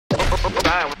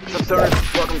Hi, what's up,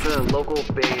 stoners? Welcome to the local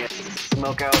band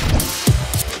Smokeout.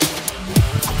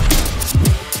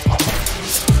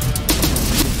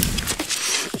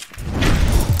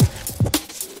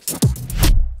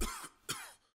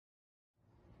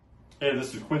 Hey,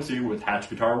 this is Quincy with Hatch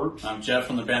Guitar Works. I'm Jeff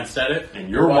from the band Static, And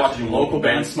you're watching local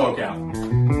band Smokeout.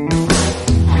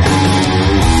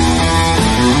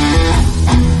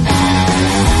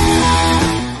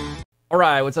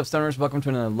 Alright, what's up, stoners? Welcome to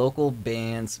another local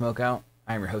band Smokeout.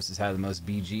 I'm your host, is How the Most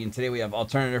BG, and today we have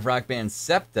alternative rock band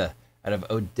Septa out of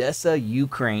Odessa,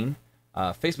 Ukraine.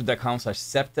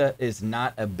 Facebook.com/Septa is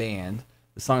not a band.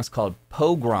 The song is called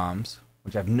Pogroms,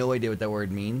 which I have no idea what that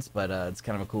word means, but it's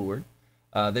kind of a cool word.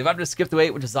 They've opted to skip the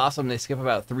wait, which is awesome. They skip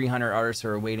about 300 artists who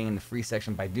are waiting in the free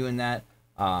section by doing that.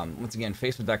 Once again,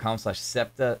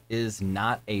 Facebook.com/Septa is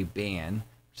not a band,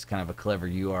 which is kind of a clever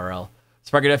URL.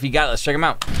 Spark it up if you got it. Let's check them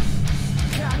out.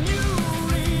 Can you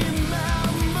remember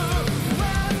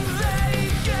when they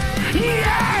gave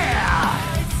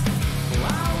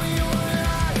while we were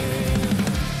hiding?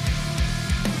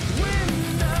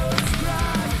 Windows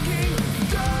cracking,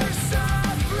 doors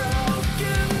are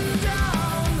broken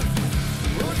down,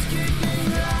 roots kicking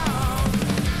round.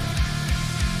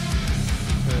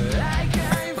 I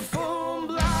came full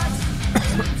blast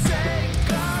to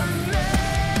take our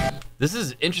name. This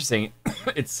is interesting.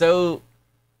 It's so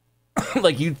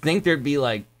like you'd think there'd be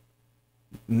like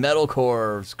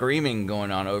metalcore screaming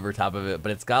going on over top of it,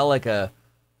 but it's got like a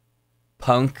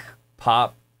punk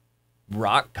pop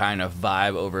rock kind of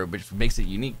vibe over it, which makes it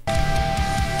unique. Raise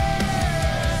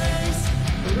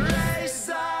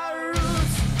our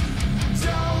roots,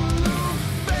 don't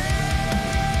look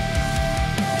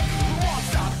back. Won't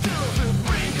stop till the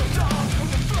brink of dawn.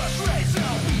 The first race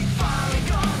up, we finally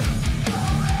gone.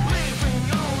 Leaving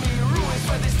only ruins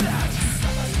where they stand.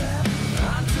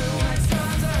 Until next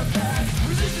time's attack.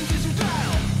 Resistance is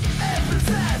futile, every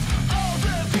set. All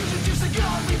the fugitives are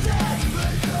gone, we dead.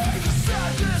 The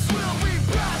sadness will be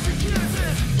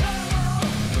prosecuted.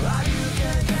 Like you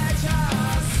can catch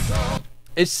us.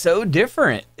 It's so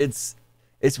different. It's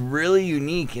really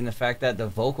unique in the fact that the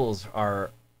vocals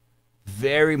are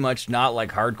very much not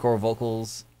like hardcore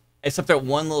vocals, except that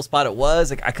one little spot it was.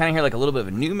 Like I kind of hear like a little bit of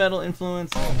a new metal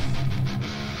influence. More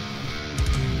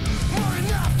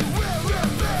enough to wear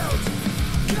rebuild.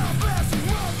 Confessing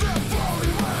all the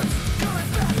holy words. Coming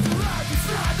back to life is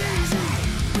not easy.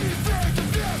 We fake the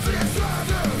death is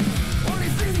harder. Only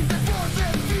thing that wants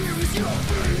that fear is your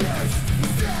fears.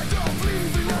 Instead of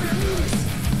leaving on your knees,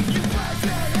 you fight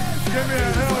that and give me a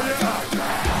hell yeah.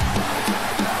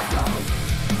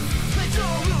 They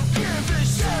don't look in the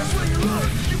shadows when you look.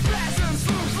 You pass and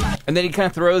sloops like. And then he kind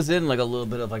of throws in like a little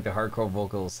bit of like the hardcore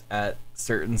vocals at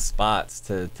certain spots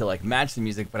to like match the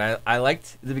music. But I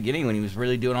liked the beginning when he was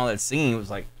really doing all that singing. It was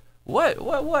like,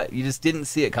 what? You just didn't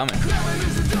see it coming. Grabbing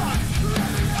is the dark.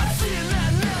 I see it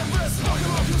and never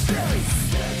smoking off your stay.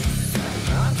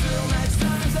 Until next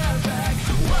time's attack.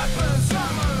 Weapons,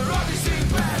 armor, all these same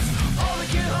paths. All the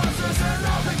kid hunters and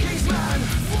all the kingsmen.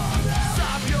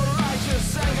 Stop your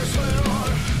righteous anger, swear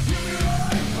on.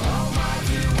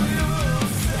 Almighty we will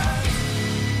stand.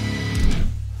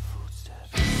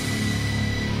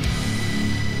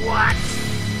 What?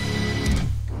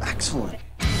 Excellent.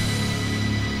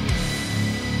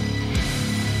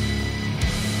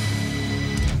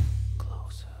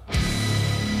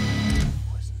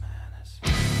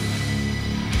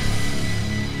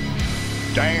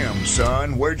 Damn,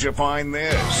 son, where'd you find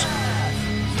this?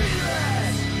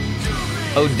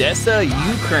 Odessa,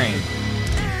 Ukraine.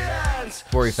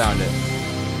 Where he found it.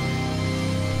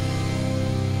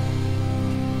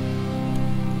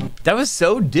 That was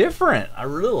so different. I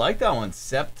really like that one.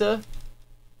 Septa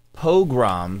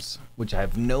Pogroms, which I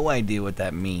have no idea what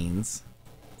that means.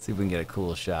 Let's see if we can get a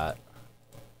cool shot.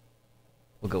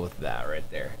 We'll go with that right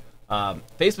there.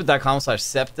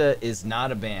 Facebook.com/Septa is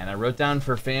not a band. I wrote down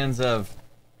for fans of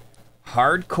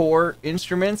hardcore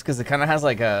instruments because it kind of has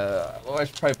like a. Well, I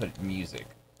should probably put music.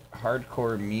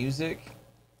 Hardcore music,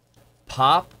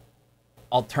 pop,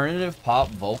 alternative pop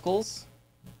vocals,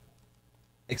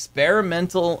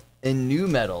 experimental and new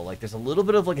metal. Like there's a little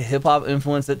bit of like a hip hop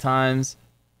influence at times.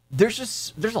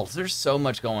 There's so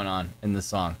much going on in this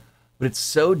song, but it's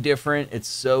so different. It's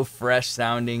so fresh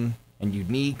sounding and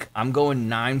unique. I'm going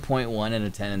 9.1 out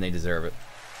of 10, and they deserve it.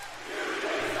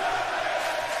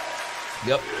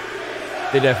 Yep,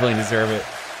 they definitely deserve it.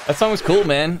 That song was cool,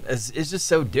 man. It's just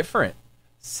so different.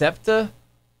 Septa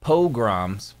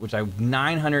Pogroms, which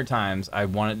 900 times I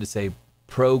wanted to say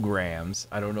programs.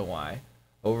 I don't know why.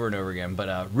 Over and over again,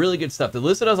 but really good stuff. They're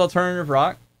listed as alternative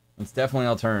rock. It's definitely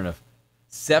alternative.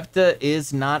 Septa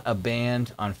is not a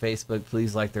band on Facebook.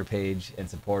 Please like their page and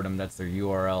support them. That's their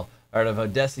URL. Out of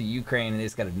Odessa, Ukraine, and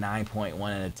it's got a 9.1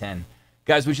 out of 10.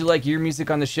 Guys, would you like your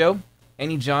music on the show?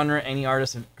 Any genre, any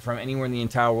artist from anywhere in the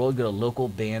entire world, go to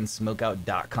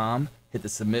localbandsmokeout.com. Hit the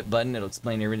submit button. It'll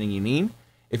explain everything you need.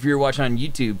 If you're watching on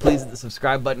YouTube, please hit the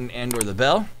subscribe button and or the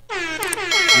bell.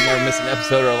 You never miss an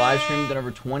episode or a live stream. We've done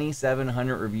over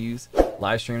 2,700 reviews.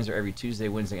 Live streams are every Tuesday,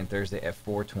 Wednesday, and Thursday at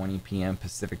 4:20 p.m.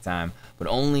 Pacific time, but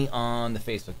only on the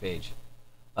Facebook page.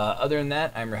 Other than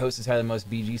that, I'm your host, is Tyler the Most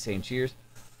BG, saying cheers.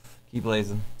 Keep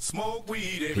blazing. Smoke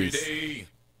weed every Peace. day.